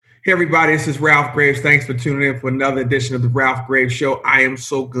Hey, everybody, this is Ralph Graves. Thanks for tuning in for another edition of the Ralph Graves Show. I am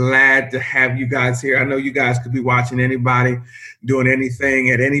so glad to have you guys here. I know you guys could be watching anybody, doing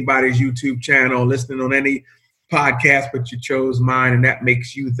anything at anybody's YouTube channel, listening on any podcast, but you chose mine, and that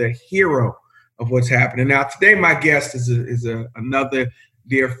makes you the hero of what's happening. Now, today, my guest is another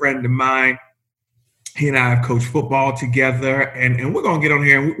dear friend of mine. He and I have coached football together, and we're going to get on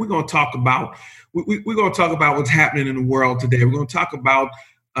here and we're going to talk about we're going to talk about what's happening in the world today. We're going to talk about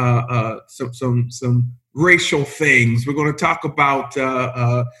some racial things. We're going to talk about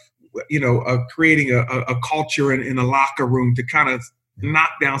creating a culture in a locker room to kind of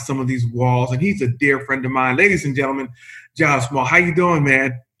knock down some of these walls. And he's a dear friend of mine, ladies and gentlemen. John Small, how you doing,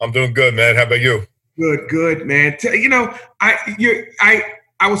 man? I'm doing good, man. How about you? Good, man.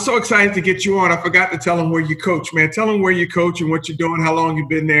 I was so excited to get you on. I forgot to tell them where you coach, man. Tell them where you coach and what you're doing, how long you've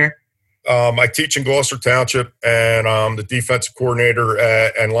been there. I teach in Gloucester Township, and I'm the defensive coordinator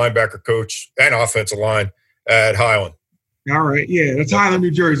and linebacker coach and offensive line at Highland. All right, yeah, that's Highland,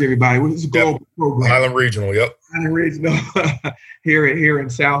 New Jersey, everybody. It's a global program. Highland Regional, yep. Highland Regional here in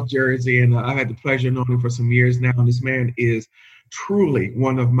South Jersey, and I've had the pleasure of knowing him for some years now. And this man is truly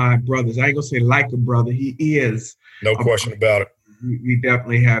one of my brothers. I ain't gonna say like a brother. He is. No question about it. We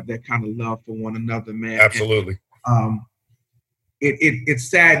definitely have that kind of love for one another, man. Absolutely. And, it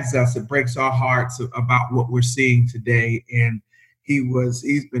saddens us. It breaks our hearts about what we're seeing today. And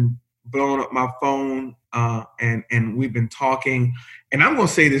he's been blowing up my phone, and we've been talking. And I'm going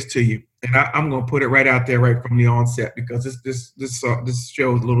to say this to you, and I'm going to put it right out there right from the onset, because this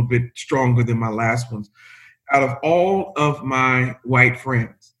show is a little bit stronger than my last ones. Out of all of my white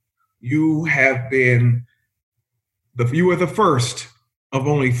friends, you were the first of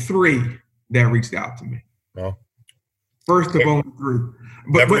only 3 that reached out to me. No. First of only 3.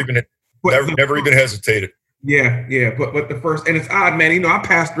 Never even hesitated. Yeah. But the first, and it's odd, man. You know, I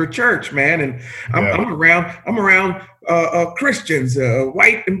pastor a church, man, and I'm around Christians,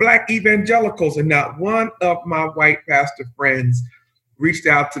 white and black evangelicals, and not one of my white pastor friends reached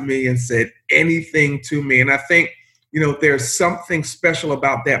out to me and said anything to me. And I think, there's something special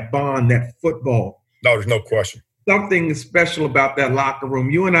about that bond, that football. No, there's no question. Something special about that locker room.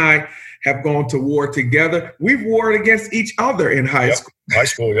 You and I have gone to war together. We've warred against each other in high school. High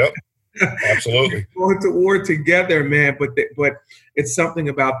school, yep. Absolutely. We've gone to war together, man. But it's something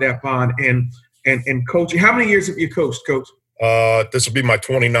about that bond and coaching. How many years have you coached, Coach? This will be my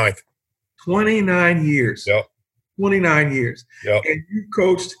 29th. 29 years. Yep. 29 years. Yep. And you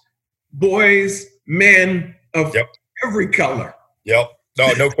coached boys, men of every color. Yep.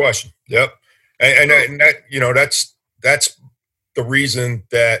 No question. Yep. And that, that's the reason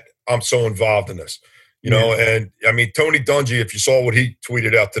that I'm so involved in this, and I mean, Tony Dungy, if you saw what he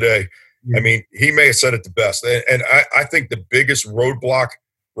tweeted out today, I mean, he may have said it the best. And I think the biggest roadblock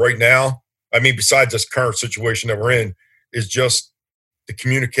right now, I mean, besides this current situation that we're in, is just the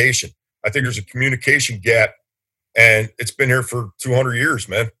communication. I think there's a communication gap, and it's been here for 200 years,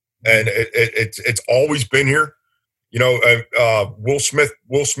 man. And it's always been here. Will Smith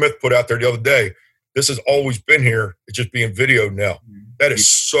put out there the other day, this has always been here. It's just being videoed now. That is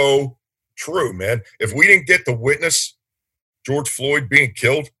so true, man. If we didn't get to witness George Floyd being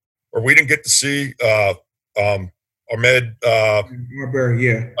killed, or we didn't get to see Ahmaud Arbery,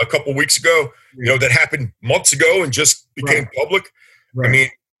 a couple weeks ago, that happened months ago and just became public. Right. I mean,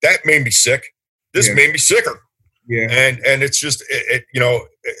 that made me sick. This made me sicker. Yeah. And it's just,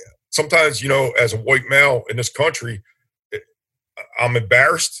 sometimes, as a white male in this country, I'm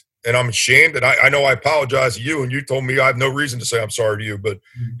embarrassed and I'm ashamed. And I know I apologize to you, and you told me I have no reason to say I'm sorry to you. But,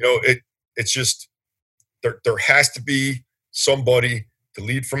 it's just there has to be somebody to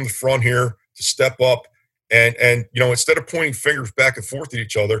lead from the front here, to step up. And instead of pointing fingers back and forth at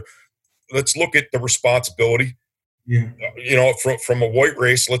each other, let's look at the responsibility. Yeah. From a white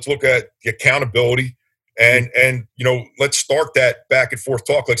race, let's look at the accountability. And let's start that back and forth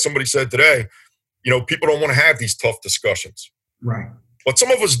talk. Like somebody said today, people don't want to have these tough discussions. Right. But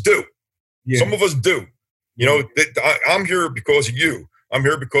some of us do. Yeah. Some of us do. I'm here because of you. I'm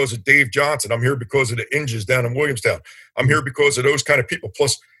here because of Dave Johnson. I'm here because of the Inges down in Williamstown. I'm here because of those kind of people.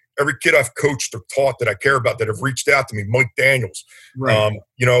 Plus, every kid I've coached or taught that I care about that have reached out to me, Mike Daniels, right.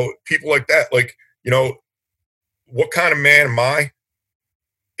 People like that. Like, what kind of man am I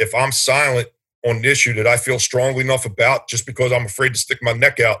if I'm silent on an issue that I feel strongly enough about just because I'm afraid to stick my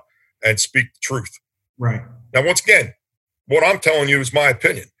neck out and speak the truth? Right. Now, once again, what I'm telling you is my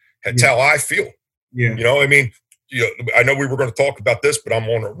opinion. It's how I feel. Yeah. I know we were going to talk about this, but I'm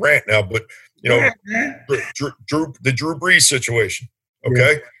on a rant now. But, the Drew Brees situation,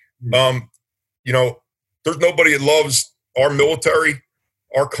 okay? Yeah. There's nobody that loves our military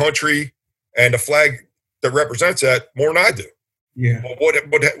our country and the flag that represents that more than I do. Yeah. But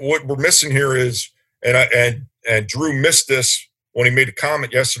what we're missing here is, and Drew missed this when he made a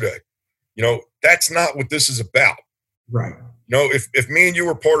comment yesterday. You know, that's not what this is about. Right. You know, if me and you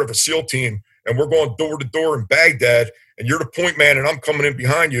were part of a SEAL team and we're going door to door in Baghdad and you're the point man and I'm coming in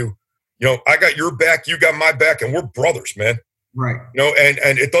behind you, you know, I got your back, you got my back, and we're brothers, man. Right. You know,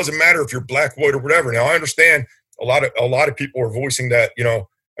 and it doesn't matter if you're black, white, or whatever. Now I understand a lot of people are voicing that, you know,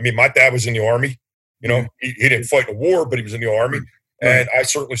 I mean, my dad was in the Army, you know, he didn't fight in a war, but he was in the Army. Right. And I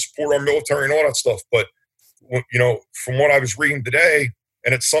certainly support our military and all that stuff. But, you know, from what I was reading today,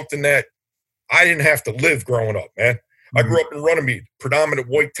 and it's something that I didn't have to live growing up, man. Mm-hmm. I grew up in Runnymede, predominant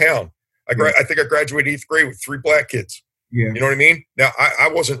white town. I think I graduated 8th grade with 3 black kids. Yeah. You know what I mean? Now, I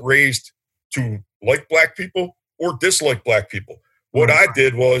wasn't raised to like black people or dislike black people. What I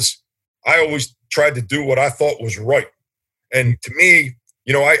did was I always tried to do what I thought was right. And to me,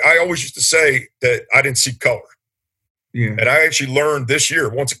 you know, I always used to say that I didn't see color. Yeah. And I actually learned this year,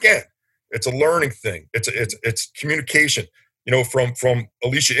 once again, it's a learning thing. It's communication. You know, from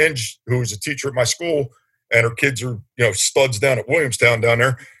Alicia Inge, who was a teacher at my school, and her kids are, you know, studs down at Williamstown down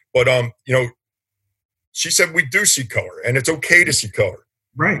there. But, you know, she said we do see color, and it's okay to see color.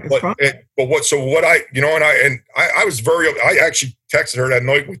 Right. But what I, you know, I was I actually texted her that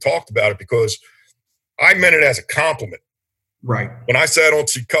night. We talked about it because I meant it as a compliment. Right. When I said I don't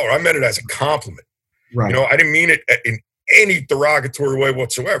see color, I meant it as a compliment. Right. You know, I didn't mean it in any derogatory way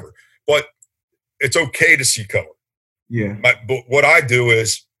whatsoever, but it's okay to see color. Yeah. But what I do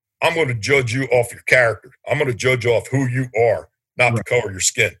is I'm going to judge you off your character. I'm going to judge off who you are, not the color of your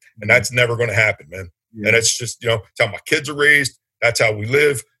skin. And that's never going to happen, man. Yeah. And it's just, you know, it's how my kids are raised. That's how we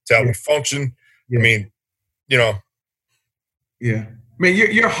live. It's how we function. Yeah. I mean, you know. Yeah. Man,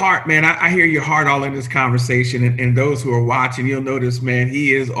 your heart, man, I hear your heart all in this conversation. And those who are watching, you'll notice, man,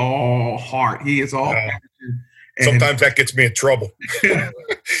 he is all heart. He is all passion. Sometimes that gets me in trouble.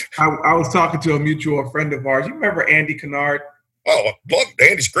 I was talking to a mutual friend of ours. You remember Andy Kennard? Oh, look,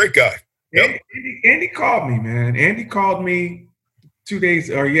 Andy's a great guy. Yep. Andy called me, man. Andy called me 2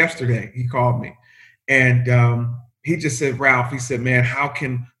 days or yesterday. He called me. And he just said, Ralph, he said, man,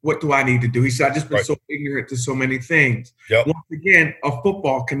 what do I need to do? He said, I just been so ignorant to so many things. Yep. Once again, a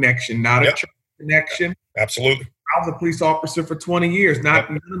football connection, not a church connection. Absolutely. I was a police officer for 20 years. None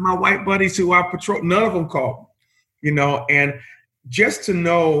of my white buddies who I patrol, none of them called me. You know, and just to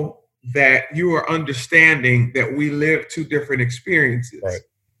know that you are understanding that we live 2 different experiences.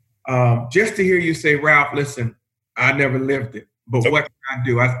 Right. Just to hear you say, Ralph, listen, I never lived it, but what can I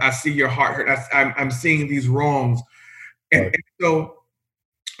do? I see your heart hurt. I'm seeing these wrongs. And so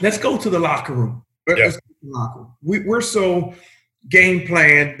let's go to the locker room. Let's go to the locker room. We're so game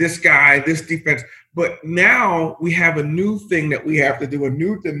plan, this guy, this defense. But now we have a new thing that we have to do, a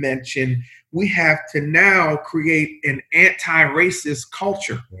new dimension. We have to now create an anti-racist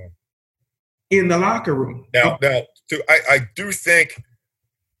culture in the locker room. Now, I do think,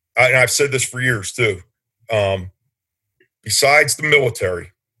 and I've said this for years too, besides the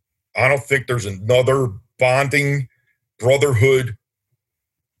military, I don't think there's another bonding, brotherhood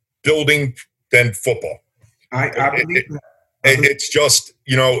building than football. I believe that. It's just,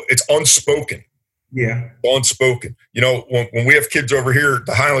 you know, it's unspoken. Yeah. Unspoken. You know, when we have kids over here,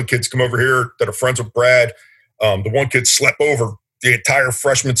 the Highland kids come over here that are friends with Brad. The one kid slept over the entire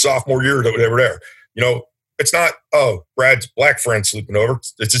freshman, sophomore year that they were there. You know, it's not, Brad's black friend sleeping over.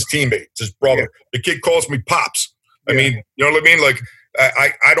 It's his teammate. It's his brother. Yeah. The kid calls me Pops. I mean, you know what I mean? Like,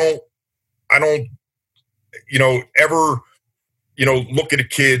 I don't, you know, ever, you know, look at a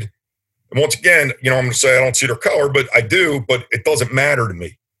kid. And once again, you know, I'm going to say I don't see their color, but I do, but it doesn't matter to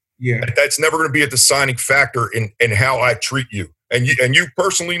me. Yeah. That's never going to be a deciding factor in how I treat you. And you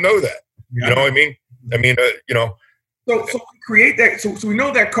personally know that. Yeah. You know what I mean? You know. So we create that. So we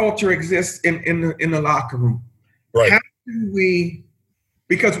know that culture exists in the locker room. Right. How do we,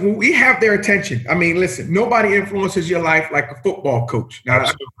 because when we have their attention, I mean, listen, nobody influences your life like a football coach. Now, I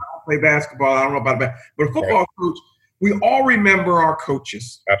don't play basketball. I don't know about that. But a football coach, we all remember our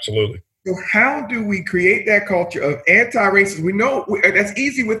coaches. Absolutely. So how do we create that culture of anti-racism? We know that's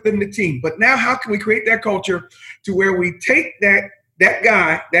easy within the team, but now how can we create that culture to where we take that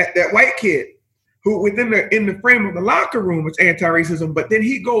guy, that white kid, who in the frame of the locker room is anti-racism, but then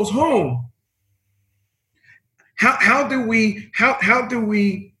he goes home. How do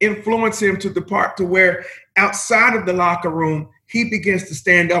we influence him to the part to where outside of the locker room he begins to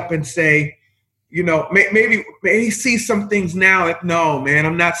stand up and say, you know, maybe he sees some things now that, no, man,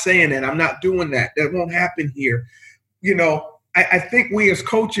 I'm not saying that. I'm not doing that. That won't happen here. You know, I think we as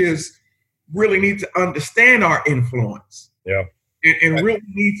coaches really need to understand our influence. Yeah. and really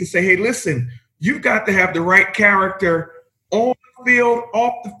need to say, hey, listen, you've got to have the right character on the field,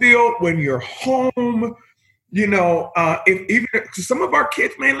 off the field, when you're home. If even some of our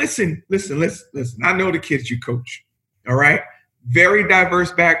kids, man, listen. I know the kids you coach. All right, very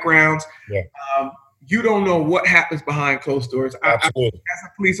diverse backgrounds. Yeah. You don't know what happens behind closed doors. Absolutely. As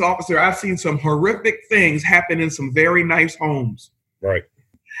a police officer, I've seen some horrific things happen in some very nice homes. Right.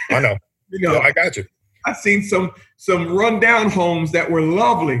 I know. Yeah, I got you. I've seen some rundown homes that were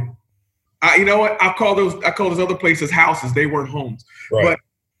lovely. You know what? I call those other places houses. They weren't homes. Right. But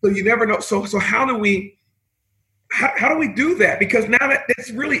so you never know. So how do we do that? Because now that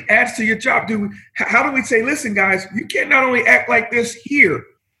this really adds to your job. How do we say, listen, guys, you can't not only act like this here,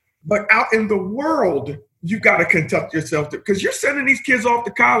 but out in the world, you got to conduct yourself, because you're sending these kids off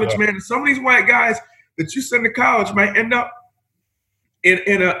to college, man. And some of these white guys that you send to college might end up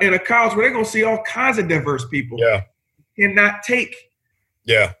in a college where they're going to see all kinds of diverse people. Yeah. And not take.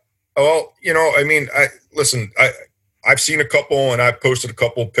 Yeah. Well, I've seen a couple, and I posted a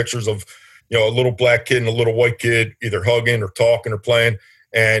couple of pictures of, a little black kid and a little white kid either hugging or talking or playing.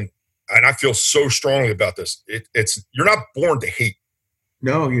 And I feel so strongly about this. It's you're not born to hate.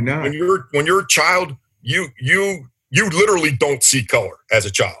 No, you're not. When you're a child, you literally don't see color as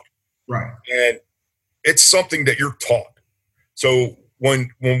a child. Right. And it's something that you're taught. So when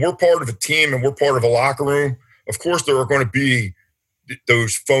we're part of a team and we're part of a locker room, of course there are going to be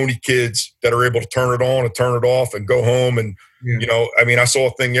those phony kids that are able to turn it on and turn it off and go home. And, I saw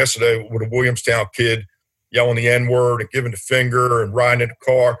a thing yesterday with a Williamstown kid yelling the N-word and giving the finger and riding in the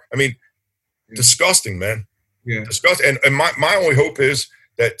car. Disgusting, man. Yeah. Disgusting. And my only hope is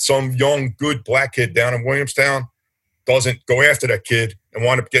that some young, good black kid down in Williamstown doesn't go after that kid and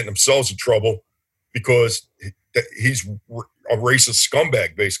wind up getting themselves in trouble because he's a racist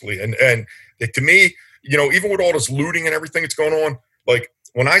scumbag, basically. And to me, even with all this looting and everything that's going on, like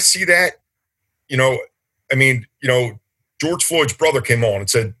when I see that, George Floyd's brother came on and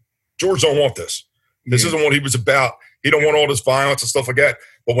said, George don't want this. This isn't what he was about. He don't want all this violence and stuff like that.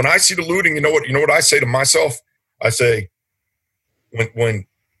 But when I see the looting, you know what I say to myself? I say, when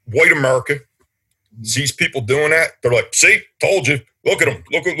white America sees people doing that, they're like, see, told you. Look at them.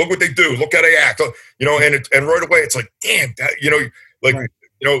 Look what they do. Look how they act. And right away it's like, damn, that,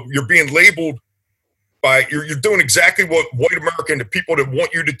 you're being labeled by, you're doing exactly what white America and the people that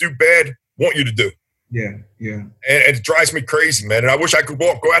want you to do bad want you to do. Yeah. And it drives me crazy, man. And I wish I could go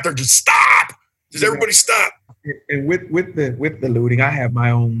out there and just stop. Just everybody stop. And with the looting, I have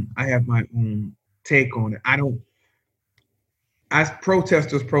my own take on it. As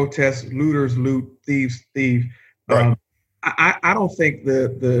protesters protest, looters loot, thieves thieve. Right. I don't think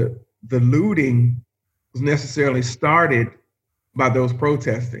the looting was necessarily started by those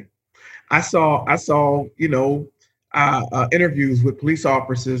protesting. I saw interviews with police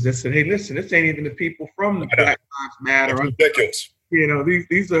officers that said, hey, listen, this ain't even the people from the Black Lives Matter. That's ridiculous.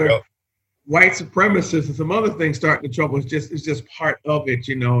 These are white supremacists and some other things starting the trouble. It's just part of it,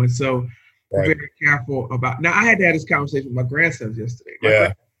 and so very careful about. Now, I had to have this conversation with my grandsons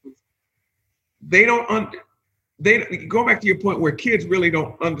yesterday. They don't go back to your point where kids really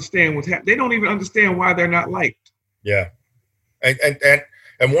don't understand what's happening. They don't even understand why they're not liked. Yeah.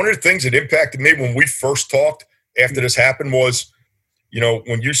 And one of the things that impacted me when we first talked after this happened was,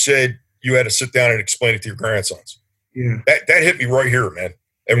 when you said you had to sit down and explain it to your grandsons. Yeah. That hit me right here, man.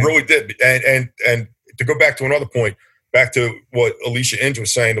 It really did. And to go back to another point, back to what Alicia Inge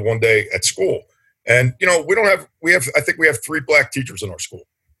was saying the one day at school. And, I think we have 3 black teachers in our school,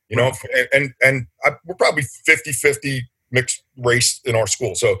 and we're probably 50-50 mixed race in our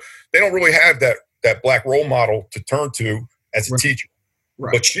school. So they don't really have that black role model to turn to as a teacher.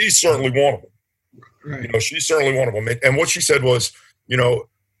 Right. But she's certainly one of them. Right. She's certainly one of them. And what she said was,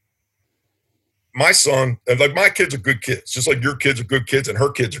 my son, and like my kids are good kids, just like your kids are good kids and her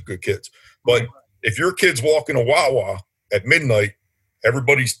kids are good kids. But if your kids walk in a Wawa at midnight,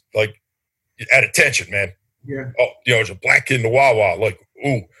 everybody's like at attention, man. Yeah. Oh, there's a black kid in the Wawa. Like,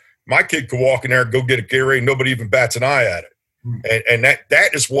 ooh, my kid could walk in there and go get a Gatorade. Nobody even bats an eye at it. And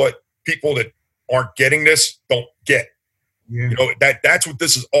that is what people that aren't getting this don't get. Yeah. That's what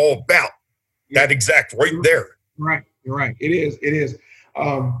this is all about. Yeah. That exact right there. Right. You're right. It is.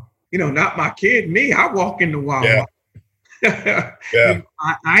 Not my kid, me. I walk in the Wawa. Yeah. Yeah.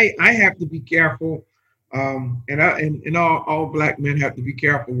 I have to be careful. And all black men have to be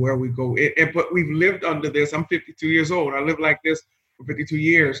careful where we go. But we've lived under this. I'm 52 years old. I lived like this for 52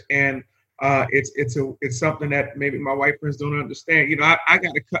 years, and it's something that maybe my white friends don't understand. I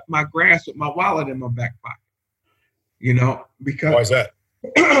got to cut my grass with my wallet in my back pocket. Because why is that?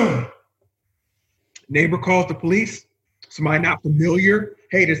 Neighbor calls the police. somebody not familiar.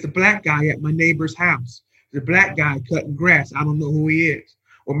 Hey, there's a black guy at my neighbor's house. There's a black guy cutting grass. I don't know who he is.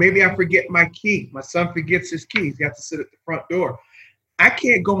 Or maybe I forget my key. My son forgets his keys. He has to sit at the front door. I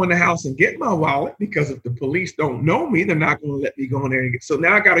can't go in the house and get my wallet because if the police don't know me, they're not going to let me go in there and get. So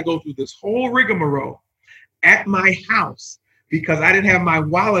now I got to go through this whole rigmarole at my house because I didn't have my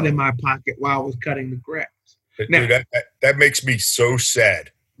wallet in my pocket while I was cutting the grass. Now, dude, that makes me so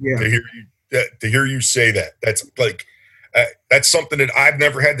sad to hear you say that. That's like that's something that I've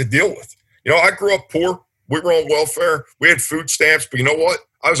never had to deal with. You know, I grew up poor. We were on welfare. We had food stamps, but you know what?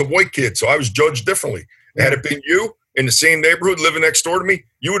 I was a white kid, so I was judged differently. Had it been you in the same neighborhood living next door to me,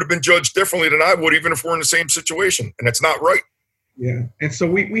 you would have been judged differently than I would, even if we're in the same situation, and that's not right. Yeah, and so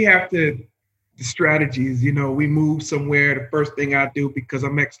we have to. The strategies, you know, we move somewhere. The first thing I do, because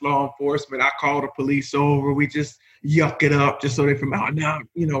I'm ex-law enforcement, I call the police over. We just yuck it up just so they're from, oh, now,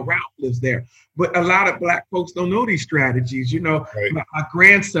 you know, Ralph lives there. But a lot of black folks don't know these strategies. You know, right. my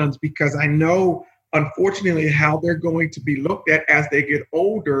grandsons, because I know, unfortunately, how they're going to be looked at as they get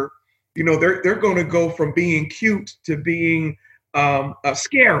older. You know, they're going to go from being cute to being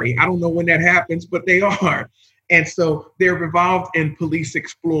scary. I don't know when that happens, but they are. And so they're involved in police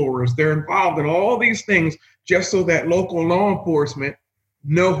explorers. They're involved in all these things just so that local law enforcement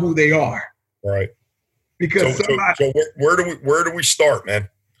know who they are. Right. Because so where do we start, man?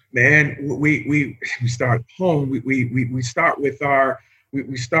 Man, we start home. We start with our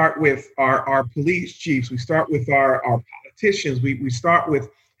police chiefs. We start with our politicians. We start with,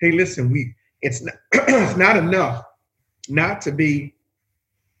 hey, listen, it's not enough not to be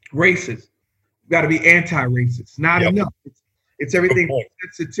racist. Got to be anti-racist. Not enough. It's everything.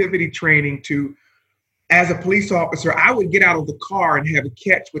 Sensitivity training to, as a police officer, I would get out of the car and have a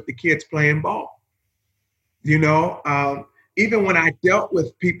catch with the kids playing ball. You know, even when I dealt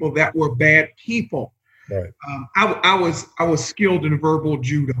with people that were bad people, right. I was skilled in verbal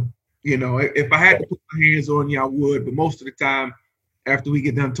judo. You know, if I had to put my hands on you, I would. But most of the time, after we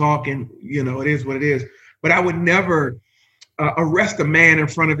get done talking, you know, it is what it is. But I would never arrest a man in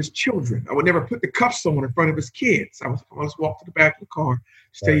front of his children. I would never put the cuffs on in front of his kids. I was walk to the back of the car,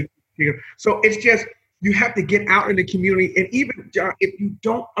 stay here. So it's just, you have to get out in the community. And even, John, if you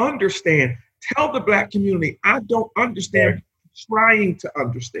don't understand, tell the black community, I don't understand. Right. Trying to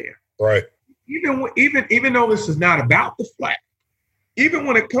understand. Right. Even though this is not about the flag, even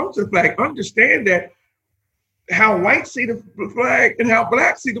when it comes to the flag, understand that how whites see the flag and how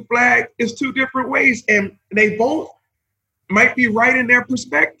blacks see the flag is two different ways. And they both might be right in their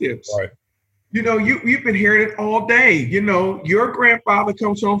perspectives. Right. You know, you've been hearing it all day. You know, your grandfather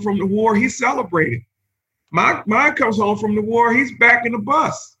comes home from the war, he's celebrating. Mine comes home from the war, he's back in the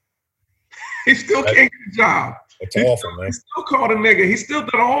bus. He still can't get a job. It's awful, man. He still called a nigga. He still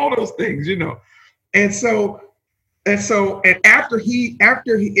did all those things, you know. And after he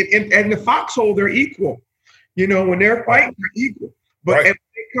in the foxhole, they're equal. You know, when they're fighting, they're equal. But if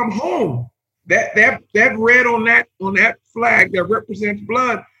they come home, that red on that flag that represents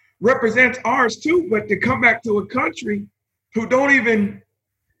blood represents ours too. But to come back to a country who don't even,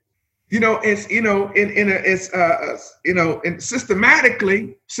 you know, it's, you know, and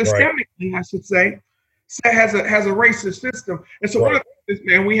systemically, I should say, has a racist system. And so one of the things,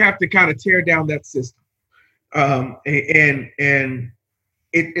 man, we have to kind of tear down that system. And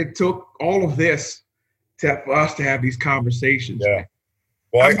it took all of this for us to have these conversations. Yeah.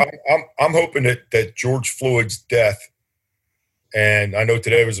 Well, I'm hoping that George Floyd's death, and I know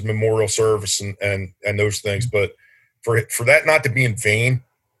today was a memorial service and those things, but for that not to be in vain,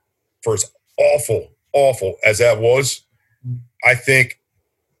 for as awful as that was, I think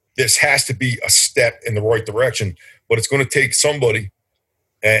this has to be a step in the right direction. But it's going to take somebody,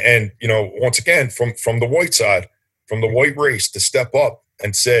 and you know, once again, from the white side, from the white race, to step up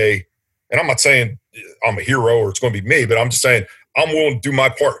and say, and I'm not saying I'm a hero or it's going to be me, but I'm just saying I'm willing to do my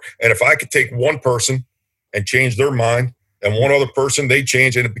part. And if I could take one person and change their mind, and one other person, they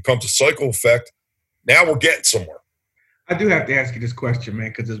change, and it becomes a cycle effect, now we're getting somewhere. I do have to ask you this question, man,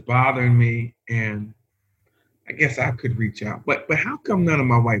 because it's bothering me, and I guess I could reach out. But how come none of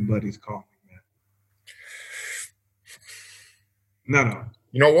my white buddies call me, man? No.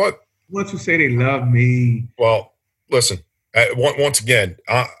 You know what? Ones who say they love me. Well, listen, once again,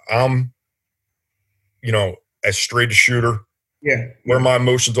 I'm, you know, as straight a shooter. Yeah. Wear my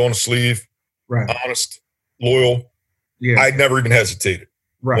emotions on the sleeve. Right. Honest, loyal. Yeah. I'd never even hesitated.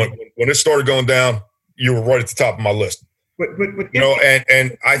 Right. When it started going down, you were right at the top of my list. But you know,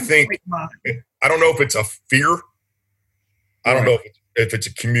 and I think, I don't know if it's a fear. I don't know if it's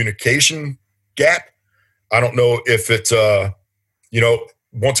a communication gap. I don't know if it's, you know,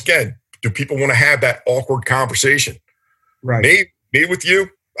 once again, do people want to have that awkward conversation? Right. Me with you,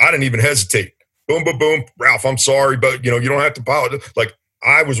 I didn't even hesitate. Boom, boom, boom. Ralph, I'm sorry, but you don't have to apologize. Like,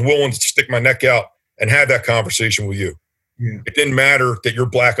 I was willing to stick my neck out and have that conversation with you. Yeah. It didn't matter that you're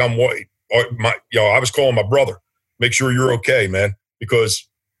black, I'm white. Or I was calling my brother. Make sure you're okay, man.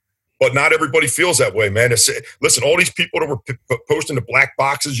 But not everybody feels that way, man. Listen, all these people that were posting the black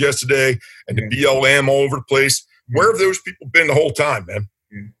boxes yesterday and the BLM all over the place, where have those people been the whole time, man?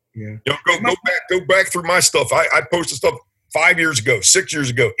 Yeah. Go back through my stuff. I posted stuff 5 years ago, 6 years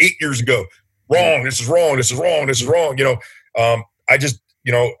ago, 8 years ago. Wrong. This is wrong. This is wrong. This is wrong. I just,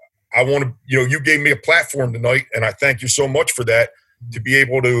 I want to, you gave me a platform tonight, and I thank you so much for that, to be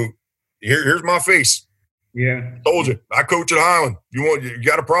able to, here's my face. Yeah. Told you, I coach at Highland. You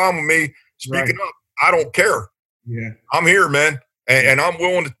got a problem with me speaking up? I don't care. Yeah. I'm here, man. And I'm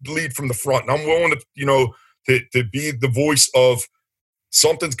willing to lead from the front. And I'm willing to, to be the voice of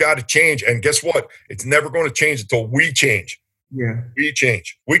something's got to change. And guess what? It's never going to change until we change. Yeah. We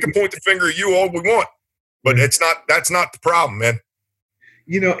change. We can point the finger at you all we want, but that's not the problem, man.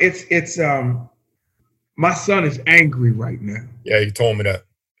 It's my son is angry right now. Yeah, you told me that.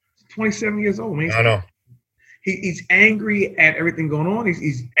 He's 27 years old, man. I know. He's angry at everything going on.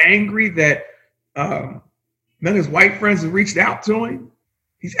 He's angry that none of his white friends have reached out to him.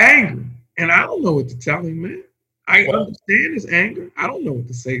 He's angry, and I don't know what to tell him, man. I understand his anger. I don't know what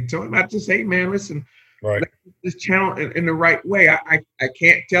to say to him. I just say, man, listen, right, this channel in the right way. I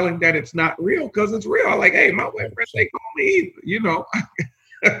can't tell him that it's not real, because it's real. Like, hey, my white friends, they call me either,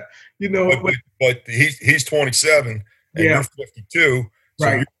 But he's 27 and you're 52. So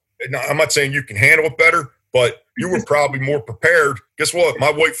right. I'm not saying you can handle it better, but you were probably more prepared. Guess what? My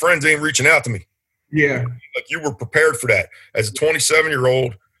white friends ain't reaching out to me. Yeah. Like, you were prepared for that. As a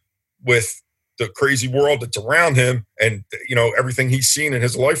 27-year-old with the crazy world that's around him and, everything he's seen in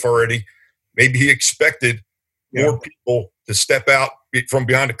his life already, maybe he expected more people to step out from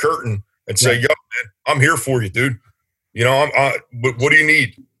behind the curtain and say, yo, man, I'm here for you, dude. What do you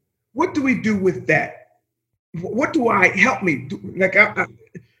need? What do we do with that? What do help me?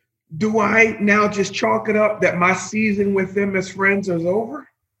 Do I now just chalk it up that my season with them as friends is over?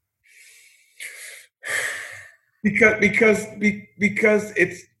 Because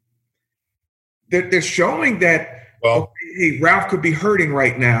it's they're showing that, hey, Ralph could be hurting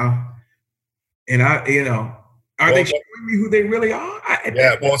right now, and are they showing me who they really are?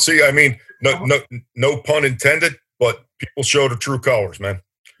 No pun intended, but people show the true colors, man.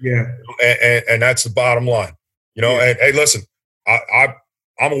 Yeah, and that's the bottom line. And hey, listen,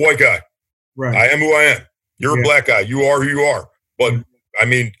 I'm a white guy. Right. I am who I am. You're a black guy. You are who you are. But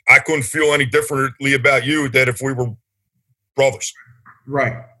I couldn't feel any differently about you than if we were brothers.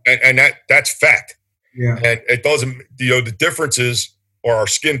 Right. And that's fact. Yeah. And it doesn't, the differences are our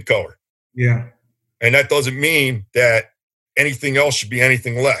skin color. Yeah. And that doesn't mean that anything else should be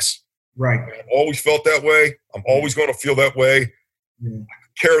anything less. Right. I've always felt that way. I'm always going to feel that way. Yeah. I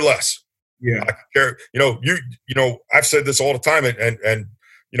care less. Yeah. I care. I've said this all the time, and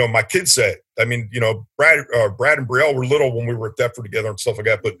my kids say it. I mean, Brad and Brielle were little when we were at Deptford together and stuff like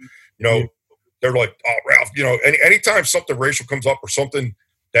that. But they're like, oh, Ralph. Anytime something racial comes up or something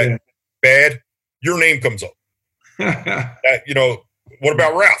that bad, your name comes up. What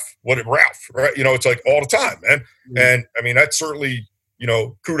about Ralph? What did Ralph? Right? It's like all the time, man. And that's certainly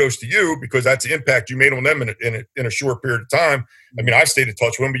kudos to you, because that's the impact you made on them in a short period of time. I stayed in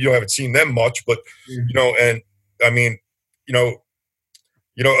touch with them, but you haven't seen them much. But a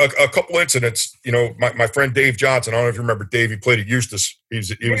couple incidents. My friend Dave Johnson. I don't know if you remember Dave. He played at Eustis. He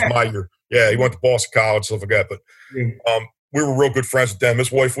was my year. Yeah, he went to Boston College, stuff like that. But we were real good friends with them.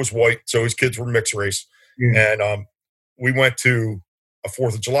 His wife was white, so his kids were mixed race. Yeah. And we went to a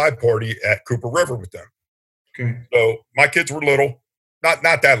 4th of July party at Cooper River with them. Okay. So my kids were little, not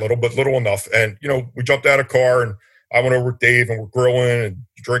that little, but little enough. And, we jumped out of a car and I went over with Dave and we're grilling and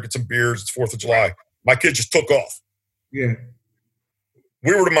drinking some beers. It's 4th of July. My kids just took off. Yeah.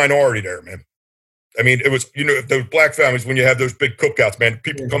 We were the minority there, man. It was, those black families, when you have those big cookouts, man,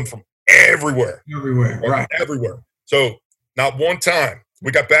 people come from everywhere. Right. Everywhere. So not one time,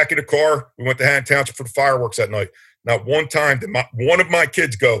 we got back in the car, we went to Haddon Township for the fireworks that night. Not one time did one of my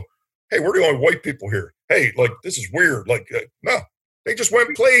kids go, hey, we're the only white people here. Hey, this is weird. No, they just went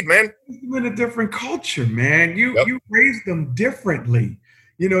and played, man. You're in a different culture, man. You raised them differently.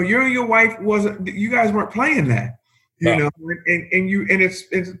 You and your wife you guys weren't playing that. And it's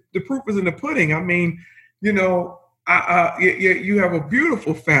the proof is in the pudding. You have a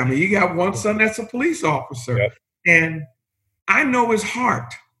beautiful family. You got one son that's a police officer. Yep. And I know his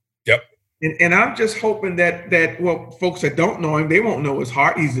heart. Yep. And I'm just hoping that well, folks that don't know him, they won't know his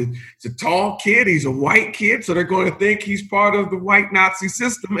heart. He's a tall kid. He's a white kid, so they're going to think he's part of the white Nazi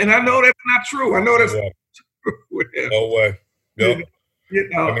system. And I know that's not true. I know that's No way. true with him. No way. Yep. You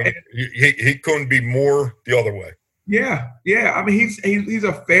know, I mean, he couldn't be more the other way. yeah. I mean, he's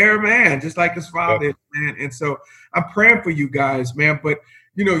a fair man, just like his father is, man. And so I'm praying for you guys, man. But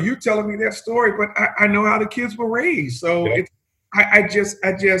you're telling me that story, but I know how the kids were raised. So I just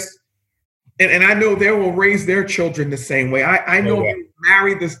and I know they will raise their children the same way. I know they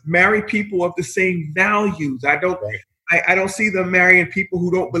marry people of the same values. I don't see them marrying people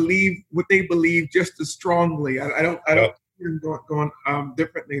who don't believe what they believe just as strongly. I don't see them going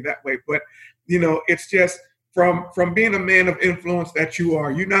differently that way. But it's just from being a man of influence that you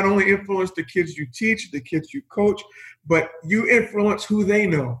are. You not only influence the kids you teach, the kids you coach, but you influence who they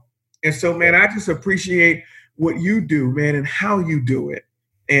know. And so, man, I just appreciate what you do, man, and how you do it.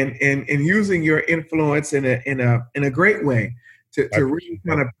 And using your influence in a great way to really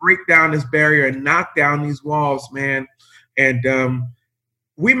kind of break down this barrier and knock down these walls, man. And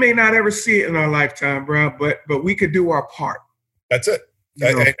we may not ever see it in our lifetime, bro, but we could do our part. That's it.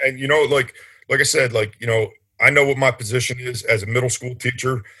 And like I said, I know what my position is as a middle school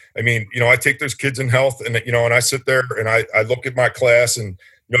teacher. I mean, I take those kids in health and I sit there and I look at my class and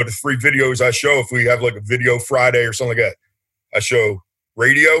the 3 videos I show, if we have like a video Friday or something like that, I show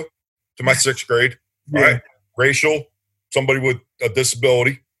radio to my 6th grade, all right? Racial, somebody with a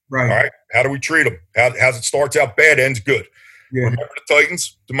disability, right? All right, how do we treat them? How's it starts out bad, ends good. Yeah. Remember the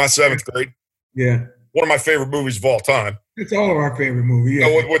Titans to my 7th grade. Yeah, one of my favorite movies of all time. It's all of our favorite movie.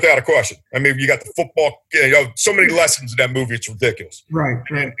 Yeah, without a question. I mean, you got the football. So many lessons in that movie. It's ridiculous. Right.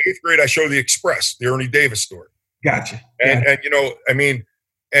 In 8th grade, I show The Express, the Ernie Davis story. Gotcha. And I mean,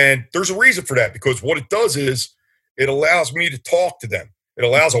 and there's a reason for that, because what it does is it allows me to talk to them. It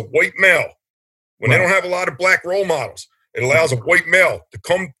allows a white male, when they don't have a lot of black role models, it allows a white male to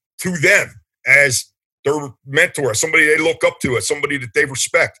come to them as their mentor, as somebody they look up to, as somebody that they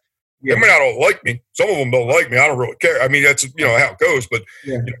respect. Yeah. They may not all like me. Some of them don't like me. I don't really care. I mean, that's how it goes. But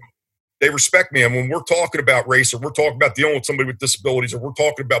they respect me. And when we're talking about race, or we're talking about dealing with somebody with disabilities, or we're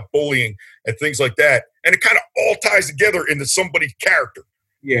talking about bullying and things like that, and it kind of all ties together into somebody's character.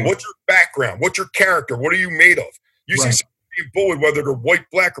 Yeah. What's your background? What's your character? What are you made of? You see somebody being bullied, whether they're white,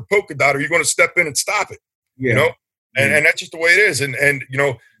 black, or polka dot, are you going to step in and stop it? Yeah. And that's just the way it is. And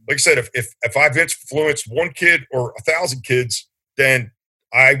like I said, if I've influenced one kid or 1,000 kids, then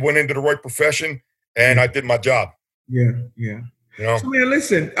I went into the right profession and I did my job. Yeah. So, man,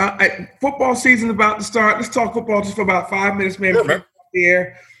 listen, football season about to start. Let's talk football just for about 5 minutes, man. Sure, man.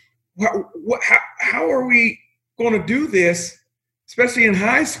 Here. How are we going to do this, especially in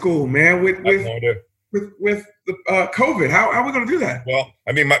high school, man, with the COVID? How are we going to do that? Well,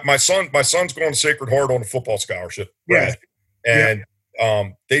 I mean, my son's going to Sacred Heart on a football scholarship. Yes. And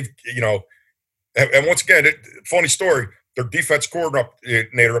they've, and once again, funny story, their defense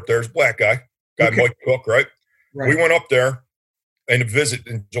coordinator up there is a black guy Mike Cook, right? We went up there and a visit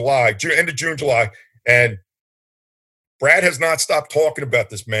in July, end of June, July, and Brad has not stopped talking about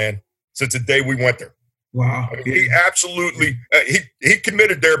this man since the day we went there. Wow. I mean, he absolutely he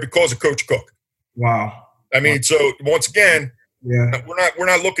committed there because of Coach Cook. Wow. I mean, so once again, we're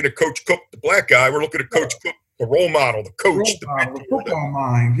not looking at Coach Cook, the black guy. We're looking at Coach Cook, the role model, the coach, the football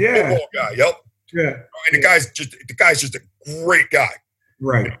mind. Yeah. Football guy. Yep. Yeah. And the guy's just a great guy.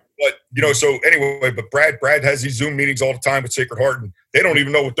 Right. But so anyway, but Brad has these Zoom meetings all the time with Sacred Heart, and they don't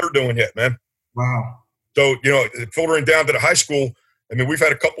even know what they're doing yet, man. Wow. So filtering down to the high school, I mean, we've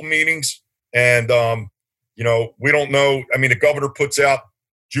had a couple meetings, and we don't know. I mean, the governor puts out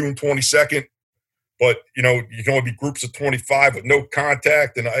June 22nd, but you can only be groups of 25 with no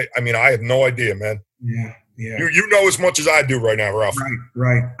contact, and I have no idea, man. Yeah. You know as much as I do right now, Ralph.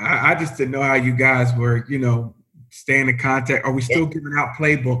 Right. I just didn't know how you guys were, staying in contact. Are we still giving out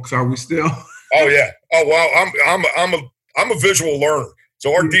playbooks? Are we still? Oh yeah. Oh well, I'm a visual learner,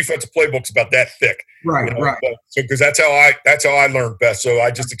 so our defensive playbook's about that thick. Right. So because that's how I learned best. So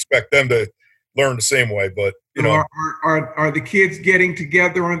I just expect them to learn the same way. But are the kids getting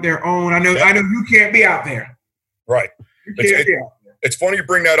together on their own? I know you can't be out there. Right. It's funny you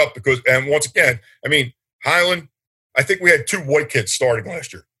bring that up because, and once again, I mean, Highland, I think we had 2 white kids starting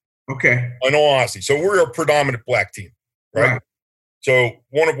last year. Okay. In all honesty. So we're a predominant black team, right? So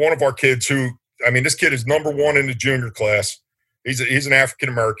one of our kids this kid is number 1 in the junior class. He's an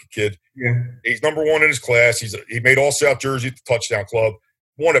African-American kid. Yeah. He's number 1 in his class. He made All-South Jersey at the Touchdown Club.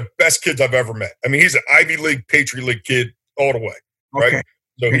 One of the best kids I've ever met. I mean, he's an Ivy League, Patriot League kid all the way, right? Okay.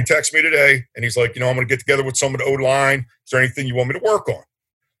 So he texted me today, and he's like, I'm going to get together with some of the O-line. Is there anything you want me to work on?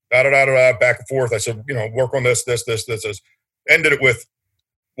 back and forth. I said, work on this. Ended it with,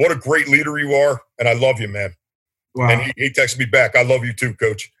 what a great leader you are, and I love you, man. Wow. And he texted me back, I love you too,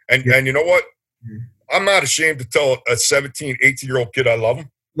 coach. And you know what? I'm not ashamed to tell a 17, 18-year-old kid I love him.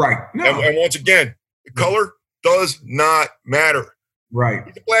 Right. No. And once again, the color does not matter. Right.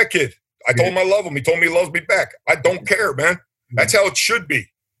 He's a black kid. I told him I love him. He told me he loves me back. I don't care, man. That's how it should be.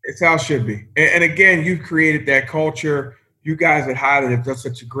 It's how it should be. And again, you've created that culture. You guys at Highland have done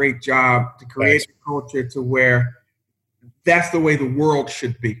such a great job to create a culture to where that's the way the world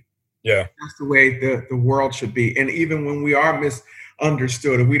should be. Yeah. That's the way the world should be. And even when we are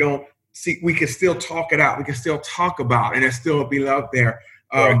misunderstood and we don't see, we can still talk it out. We can still talk about it, and there's still be love there.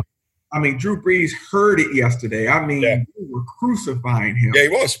 Right. I mean, Drew Brees heard it yesterday. I mean, we were crucifying him. Yeah, he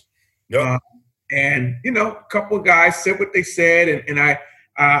was. Yeah. And, a couple of guys said what they said, and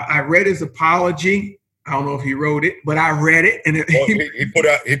I read his apology. I don't know if he wrote it, but I read it. And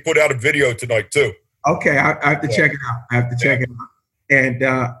he put out a video tonight too. Okay, I have to check it out. Check it out. And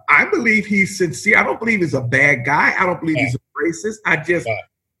I believe he's sincere. I don't believe he's a bad guy. I don't believe he's a racist. I just,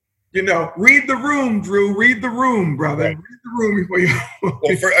 read the room, Drew. Read the room, brother. Right. Read the room before you. Well,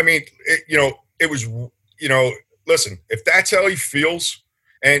 it was, listen, if that's how he feels,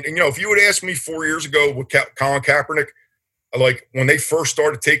 and if you would ask me 4 years ago with Colin Kaepernick, like when they first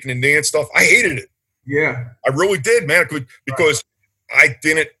started taking the knee and stuff, I hated it. Yeah. I really did, man, because I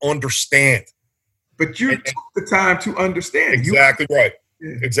didn't understand. But you took the time to understand. Exactly right.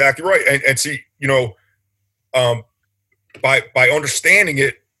 Yeah. Exactly right. And see, by understanding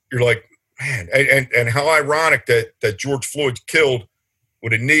it, you're like, man, and how ironic that George Floyd's killed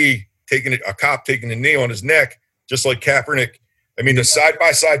with a cop taking a knee on his neck, just like Kaepernick. I mean, the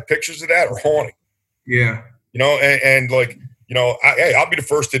side-by-side pictures of that are haunting. Yeah. I'll be the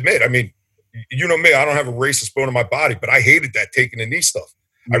first to admit, I mean, you know me, I don't have a racist bone in my body, but I hated that taking the knee stuff.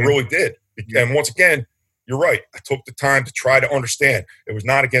 Yeah. I really did. And once again, you're right. I took the time to try to understand. It was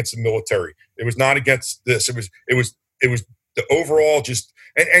not against the military. It was not against this. It was the overall just,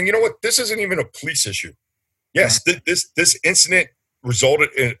 and you know what? This isn't even a police issue. Yes, this incident resulted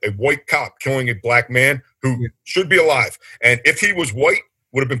in a white cop killing a black man who should be alive. And if he was white,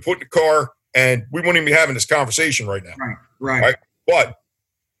 would have been put in the car, and we wouldn't even be having this conversation right now. Right. But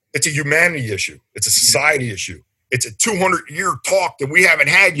it's a humanity issue. It's a society issue. It's a 200-year talk that we haven't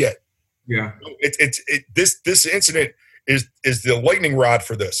had yet. Yeah. This incident is the lightning rod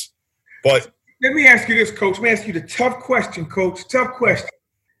for this. But let me ask you this, Coach. Let me ask you the tough question, Coach. Tough question.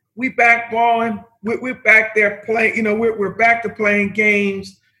 We back balling. We're back there playing. We're back to playing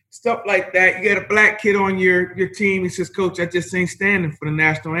games, stuff like that. You got a black kid on your team. He says, "Coach, I just ain't standing for the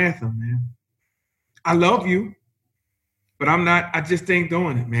national anthem, man. I love you, but I'm not. I just ain't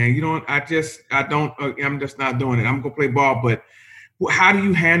doing it, man. I'm just not doing it. I'm gonna play ball, but." How do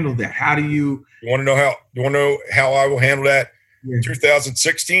you handle that? You want to know how I will handle that? Yeah.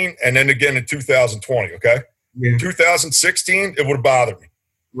 2016 and then again in 2020, okay? Yeah. 2016, it would have bothered me.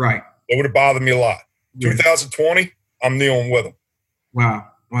 Right. It would have bothered me a lot. Yeah. 2020, I'm kneeling with them.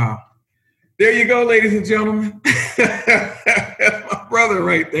 Wow. There you go, ladies and gentlemen. My brother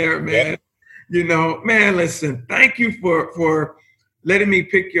right there, man. Yeah. Man, listen, thank you for letting me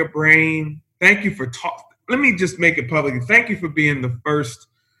pick your brain. Thank you for talking. Let me just make it public. Thank you for being the first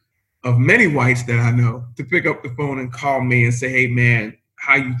of many whites that I know to pick up the phone and call me and say, "Hey, man,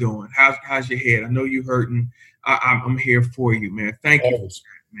 how you doing? How's your head? I know you're hurting. I'm here for you, man. Thank you,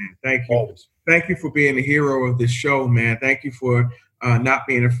 man. Thank you. Always. Thank you for being the hero of this show, man. Thank you for not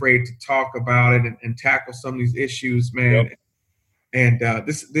being afraid to talk about it and tackle some of these issues, man. Yep. And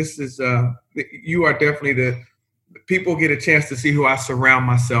this is you are definitely people get a chance to see who I surround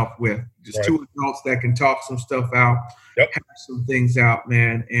myself with. Just two adults that can talk some stuff out, have some things out,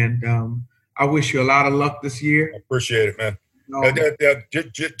 man. And I wish you a lot of luck this year. I appreciate it, man.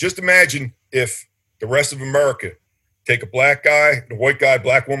 Just imagine if the rest of America take a black guy, a white guy,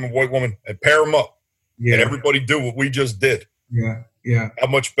 black woman, white woman, and pair them up, and everybody do what we just did. Yeah. How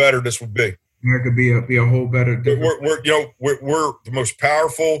much better this would be. America be a whole better. We're the most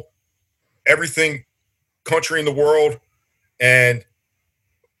powerful everything country in the world, and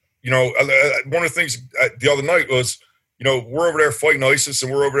one of the things the other night was, we're over there fighting ISIS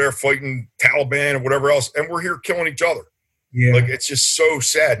and we're over there fighting Taliban and whatever else, and we're here killing each other. Yeah, like it's just so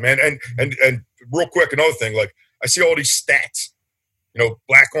sad, man. And real quick, another thing, like I see all these stats,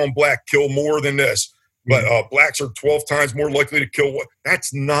 black on black kill more than this, but blacks are 12 times more likely to kill.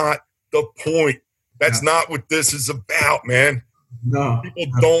 That's not the point. That's not what this is about, man. No,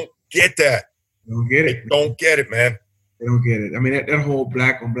 people don't get that. Don't get it. They don't get it, man. They don't get it. I mean, that whole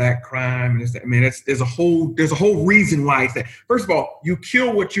black on black crime, and there's a whole reason why it's that. First of all, you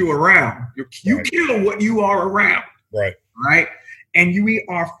kill what you're around. You kill what you are around. Right. Right. And we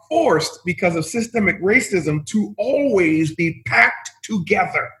are forced because of systemic racism to always be packed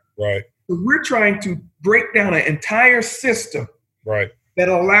together. Right. So we're trying to break down an entire system. Right. That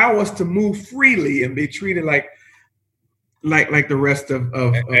allow us to move freely and be treated like the rest of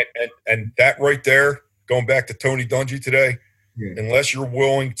and that right there, going back to Tony Dungy today, unless you're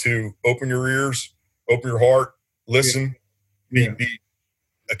willing to open your ears, open your heart, listen, be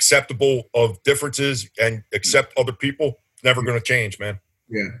acceptable of differences and accept other people, it's never going to change, man.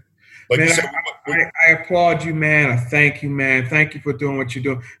 Yeah. Like man, you said, I applaud you, man. I thank you, man. Thank you for doing what you're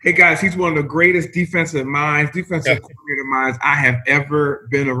doing. Hey, guys, he's one of the greatest defensive coordinator minds I have ever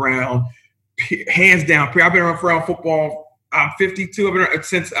been around. Hands down. I've been around football. I'm 52. I've been around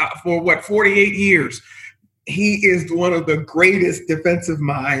since for 48 years. He is one of the greatest defensive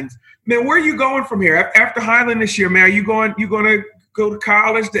minds. Man, where are you going from here? After Highland this year, man, are you going to go to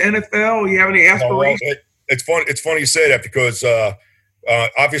college, the NFL? Or you have any aspirations? It's funny you say that because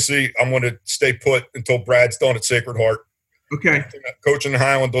obviously I'm going to stay put until Brad's done at Sacred Heart. Okay. Coaching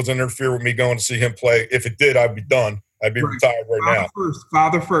Highland doesn't interfere with me going to see him play. If it did, I'd be done. I'd be retired now.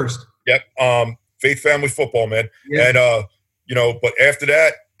 Father first. Yep. Faith family football, man. Yeah. And but after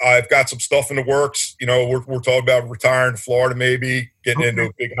that, I've got some stuff in the works. We're talking about retiring to Florida, maybe getting into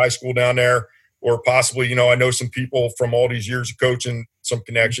a big high school down there, or possibly, I know some people from all these years of coaching, some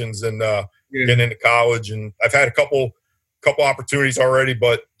connections, and getting into college. And I've had a couple opportunities already,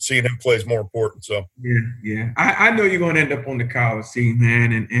 but seeing him play is more important. So yeah. I know you're going to end up on the college team,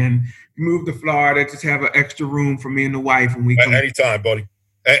 man, and move to Florida. Just have an extra room for me and the wife when we come. Anytime, buddy.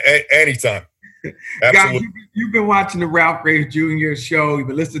 Anytime. Absolutely. Guys, you've been watching the Ralph Graves Jr. show. You've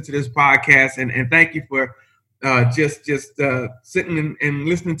been listening to this podcast, and thank you for just sitting and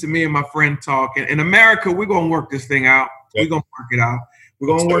listening to me and my friend talk. And in America, we're going to work this thing out. Yep. We're going to work it out. We're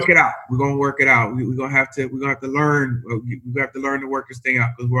going to work it out. We're going to work it out. We're going to have to learn. We have to learn to work this thing out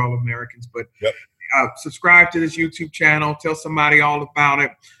because we're all Americans. But subscribe to this YouTube channel. Tell somebody all about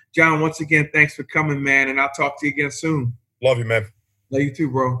it. John, once again, thanks for coming, man. And I'll talk to you again soon. Love you, man. Love you too,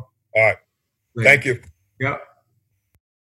 bro. All right. Thank you. Yep.